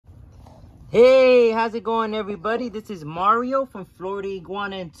Hey, how's it going, everybody? This is Mario from Florida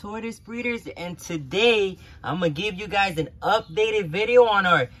Iguana and Tortoise Breeders, and today I'm gonna give you guys an updated video on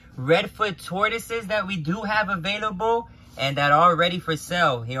our Redfoot tortoises that we do have available and that are ready for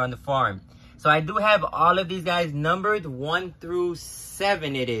sale here on the farm. So I do have all of these guys numbered 1 through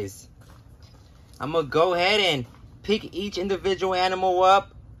 7 it is. I'm gonna go ahead and pick each individual animal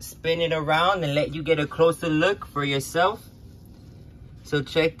up, spin it around, and let you get a closer look for yourself. So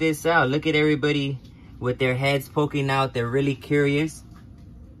check this out. Look at everybody with their heads poking out. They're really curious.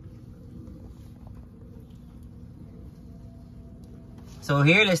 So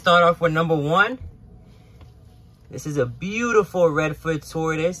here, let's start off with number 1. This is a beautiful Redfoot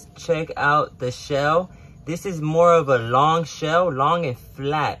tortoise. Check out the shell. This is more of a long shell, long and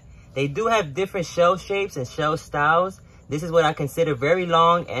flat. They do have different shell shapes and shell styles. This is what I consider very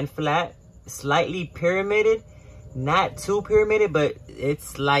long and flat, slightly pyramided. Not too pyramided, but it's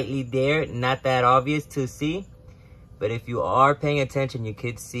slightly there. Not that obvious to see. But if you are paying attention, you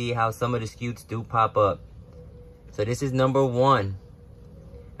could see how some of the scutes do pop up. So this is number 1.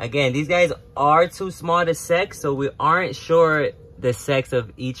 Again, these guys are too small to sex, so we aren't sure the sex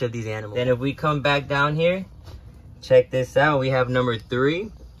of each of these animals. Then if we come back down here, check this out. We have number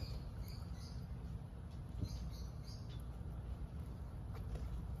 3.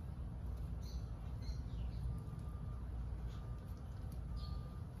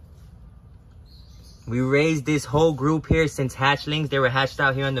 We raised this whole group here since hatchlings. They were hatched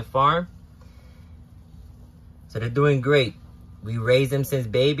out here on the farm. So they're doing great. We raised them since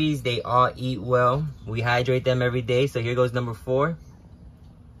babies. They all eat well. We hydrate them every day. So here goes number 4.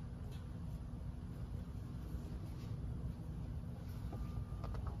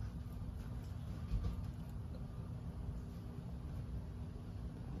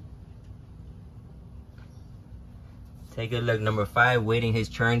 Take a look, number 5, waiting his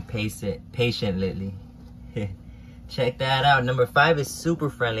turn patiently. Check that out. Number 5 is super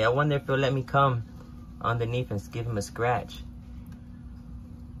friendly. I wonder if he'll let me come underneath and give him a scratch.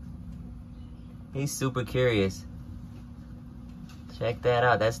 He's super curious. Check that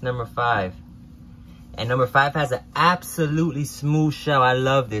out. That's number 5. And number 5 has an absolutely smooth shell. I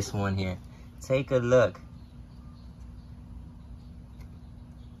love this one here. Take a look.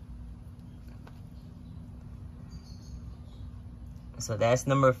 So that's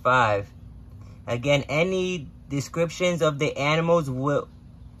number 5. Again, any descriptions of the animals will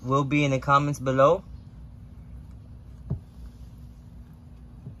be in the comments below.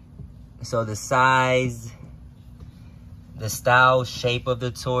 So the size, the style, shape of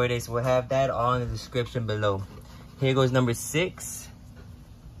the tortoise, we'll have that all in the description below. Here goes number 6.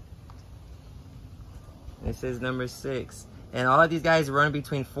 This is number 6. And all of these guys run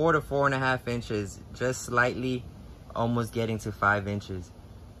between 4 to 4.5 inches, just slightly almost getting to 5 inches.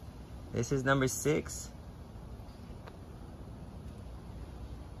 This is number 6.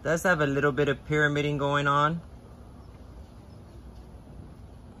 Does have a little bit of pyramiding going on.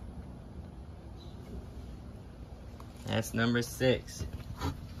 That's number 6.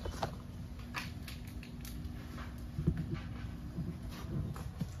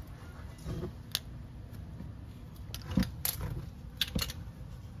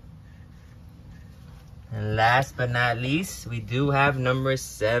 And last but not least, we do have number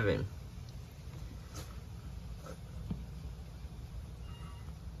 7.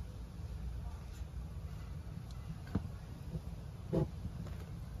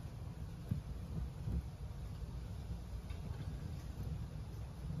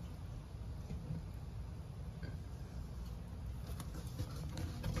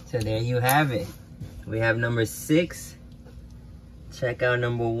 So there you have it. We have number 6. Check out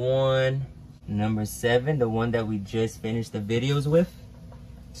number 1. Number 7, the one that we just finished the videos with.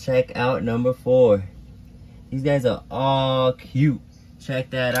 Check out number 4. These guys are all cute.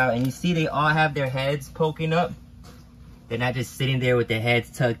 Check that out. And you see they all have their heads poking up. They're not just sitting there with their heads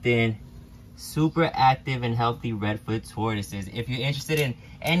tucked in. Super active and healthy Redfoot tortoises. If you're interested in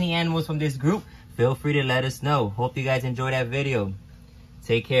any animals from this group, feel free to let us know. Hope you guys enjoyed that video.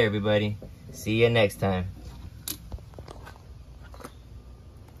 Take care, everybody. See you next time.